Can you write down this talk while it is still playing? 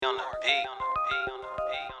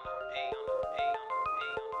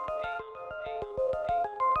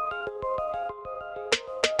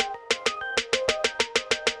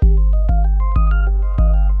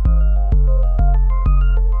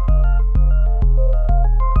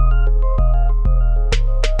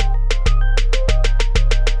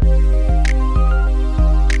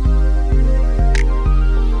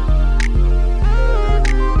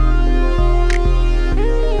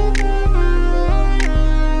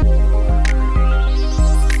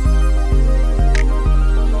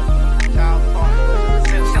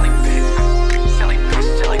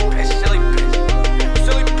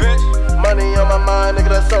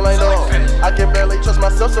I can barely trust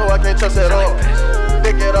myself, so I can't trust at all.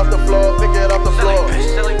 Pick it off the floor, pick it off the floor.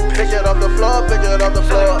 Pick it off the floor, pick it off the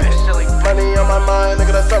floor. Money on my mind,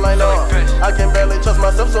 nigga, that's all I know. I can barely trust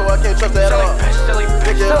myself, so I can't trust at all.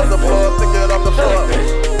 Pick it off the floor, pick it off the floor.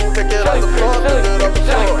 Pick it off the floor, pick it off the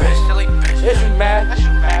floor. Is you mad?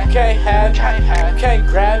 Can't have, can't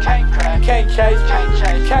grab, can't chase,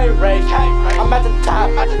 can't race. I'm at the top,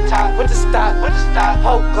 with the stop,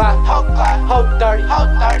 whole clock, whole 30,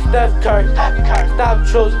 Steph Curry, stop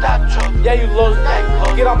choosing, yeah you losing,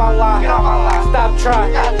 get on my line, stop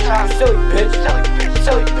trying, silly bitch.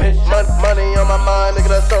 Money on my mind, nigga,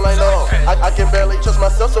 that's all I know. I can barely trust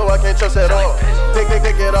myself, so I can't trust at all. Pick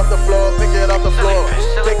it off the floor, pick it off the floor.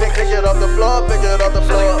 Pick it off the floor, pick it off the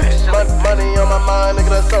floor. Money on my mind, nigga,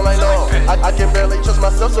 that's all I know. I can barely trust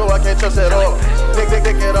myself, so I can't trust at all. Pick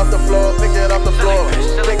it off the floor, pick it off the floor.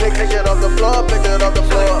 Pick it off the floor, pick it off the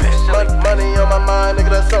floor. Money on my mind, nigga,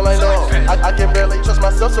 that's all I know. I can barely trust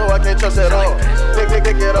myself, so I can't trust at all. Pick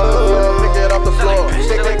it off the floor, pick it off the floor.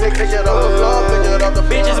 Pick it off the floor, pick it off the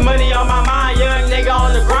floor. Bitches, money on my mind, young nigga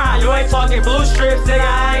on the grind. You ain't talking blue strips, nigga,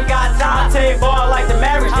 I ain't got time. I take ball like the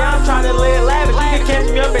Mavericks, yeah, I'm tryna live lavish. You can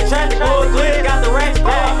catch me up in traffic, bull clear, got the racks.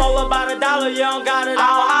 Yeah, I'm all about $1, you don't got it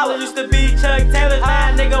all. Holler used to be Chuck Taylor's,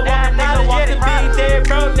 now nigga want to be dead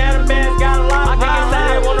broke. Now the bands got a lot of niggas out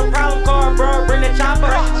here want a problem car, bro, bring the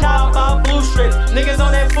chopper. All about blue strips, niggas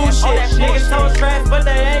on that fool shit. Niggas told trash, but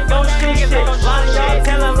they ain't gon' shoot shit. A lot of y'all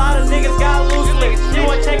telling a lot of niggas got loose lips. You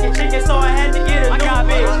want chicken, so I had to get a new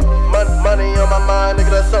bitch. Money on my mind, nigga,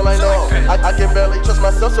 that's all I know. I can barely trust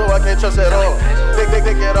myself, so I can't trust at all. Pick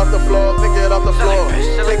it off the floor, pick it off the floor.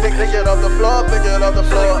 Pick it off the floor, pick it off the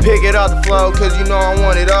floor. Pick it off the floor, cause you know I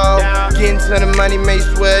want it all. Getting to the money, make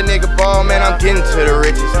swear, nigga ball, man, I'm getting to the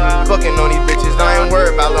riches. Fucking on these bitches, I ain't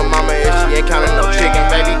worried about lil' mama if she ain't counting no chicken.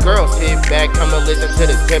 Baby girl, sit back, come and listen to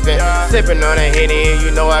the tipping. Sipping on a Henny, and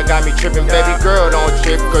you know I got me tripping. Baby girl, don't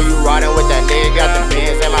trip, girl, you riding with that nigga. Got the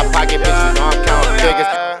bands in my pocket, bitch, you know I'm counting figures.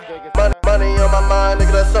 Money on my mind,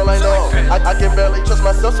 nigga, that's all I know. I can barely trust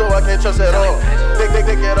myself, so I can't trust at all. Pick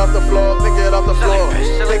it off the floor, pick it off the floor.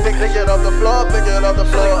 Pick it off the floor, pick it off the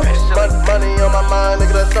floor. Money on my mind,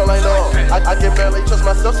 nigga, that's all I know. I can barely trust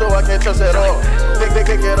myself, so I can't trust at all. Pick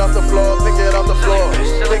it off the floor, pick it off the floor.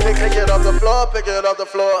 Pick it off the floor, pick it off the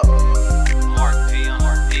floor.